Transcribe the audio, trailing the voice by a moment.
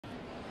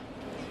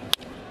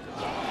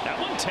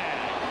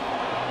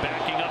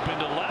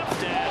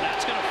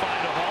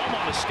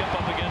skip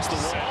up against the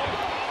wall.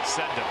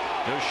 Send him.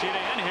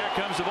 Yoshida in. Here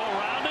comes the ball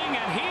rounding,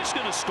 and he's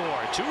going to score.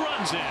 2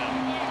 runs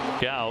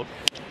in. Out.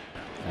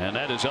 And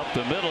that is up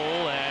the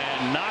middle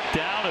and knocked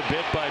down a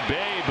bit by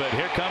Bay, but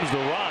here comes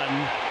the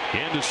run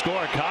in to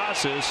score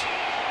Casas,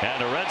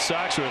 and the Red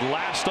Sox are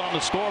last on the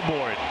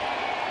scoreboard.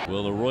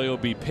 Will Arroyo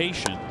be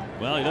patient?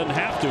 Well, he doesn't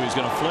have to. He's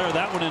going to flare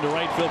that one into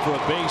right field for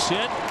a base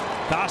hit.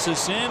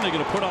 Casas in. They're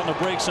going to put on the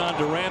brakes on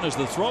Duran as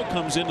the throw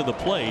comes into the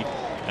plate,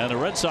 and the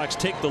Red Sox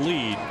take the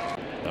lead.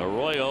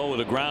 Arroyo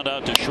with a ground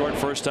out to short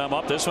first time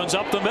up. This one's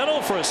up the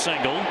middle for a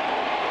single.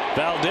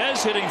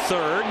 Valdez hitting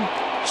third.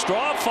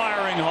 Straw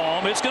firing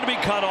home. It's going to be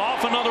cut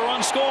off. Another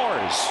run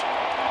scores.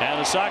 And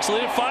the Sox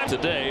lead at 5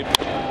 today.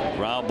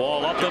 Ground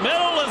ball up the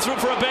middle and through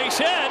for a base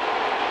hit.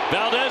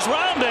 Valdez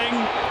rounding.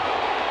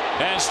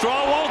 And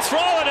Straw won't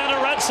throw it, and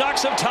the Red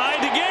Sox have tied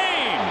the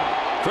game.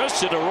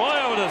 Christian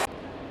Arroyo with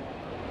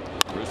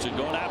a Christian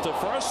going after the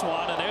first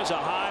one, and there's a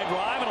high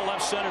drive in the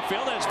left center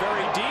field. That's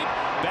very deep.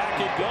 Back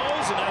it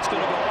goes, and that's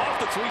going to go off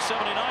the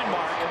 379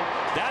 mark.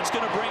 That's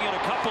going to bring in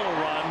a couple of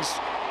runs.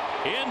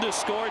 In to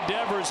score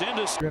Devers,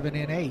 driven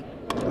in 8.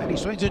 And he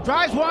swings and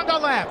drives one to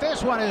left.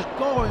 This one is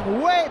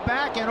going way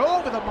back and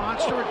over the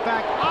monster. In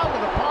fact, out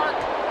of the park.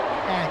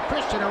 And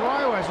Christian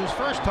Arroyo has his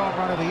first home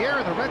run of the year,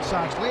 and the Red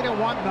Sox lead at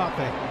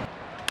 1-0.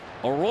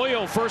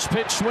 Arroyo first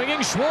pitch swinging.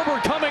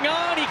 Schwarber coming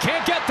on. He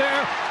can't get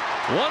there.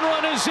 1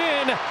 run is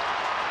in.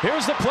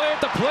 Here's the play at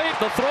the plate.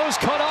 The throw's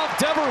cut off.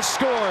 Devers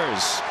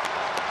scores.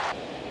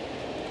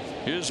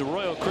 Here's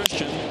Arroyo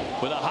Christian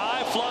with a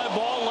high fly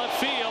ball left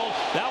field.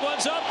 That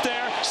one's up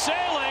there,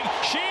 sailing.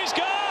 She's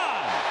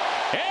gone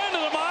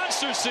into the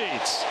monster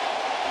seats,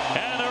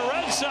 and the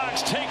Red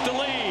Sox take the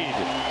lead.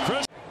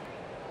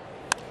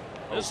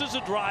 This is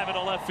a drive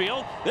into left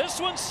field.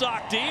 This one's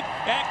socked deep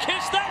and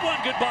kiss that one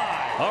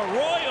goodbye.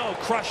 Arroyo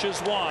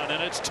crushes one,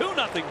 and it's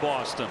 2-0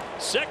 Boston.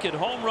 Second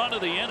home run of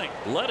the inning.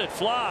 Let it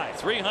fly.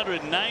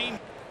 309.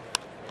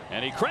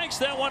 And he cranks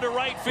that one to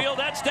right field.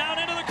 That's down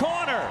into the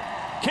corner.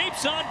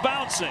 Keeps on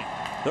bouncing.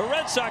 The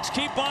Red Sox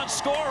keep on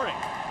scoring.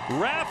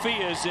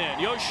 Raffy is in.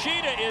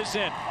 Yoshida is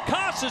in.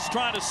 Casas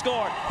trying to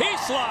score. He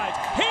slides.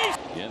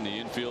 He's in the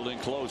infield in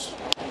close.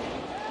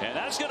 And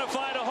that's going to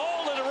find a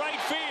hole into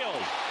right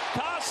field.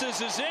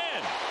 Casas is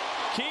in.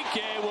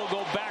 Kike will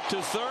go back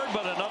to third,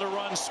 but another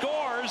run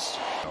scores.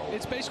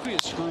 It's basically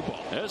a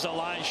screwball. There's a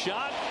line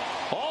shot.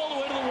 All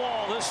the way to the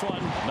wall. This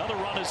one. Another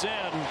run is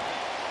in.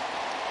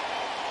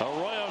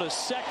 Arroyo to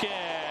second.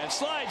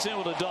 Slides in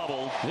with a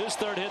double. His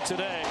third hit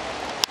today.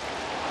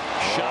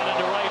 Shot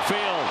into right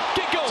field.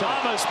 Get going.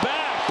 Thomas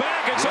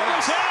back. It's over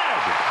his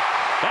head.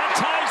 That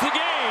ties the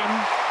game.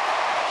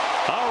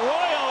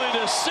 Arroyo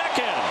into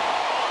second.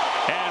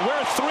 And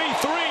we're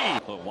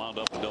 3-3. Wound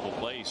up the double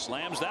play.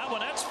 Slams that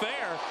one. That's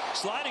fair.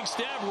 Sliding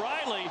stab.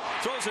 Riley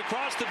throws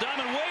across the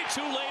diamond. Way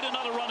too late.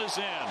 Another run is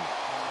in.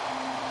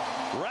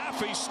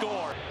 Raffy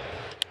scored.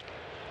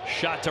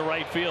 Shot to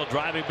right field.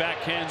 Driving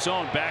backhand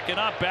zone. Backing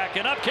up. Can't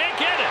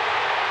get it.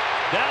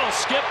 That'll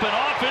skip and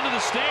off into the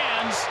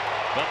stands.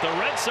 But the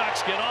Red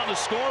Sox get on the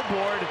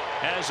scoreboard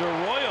as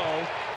Arroyo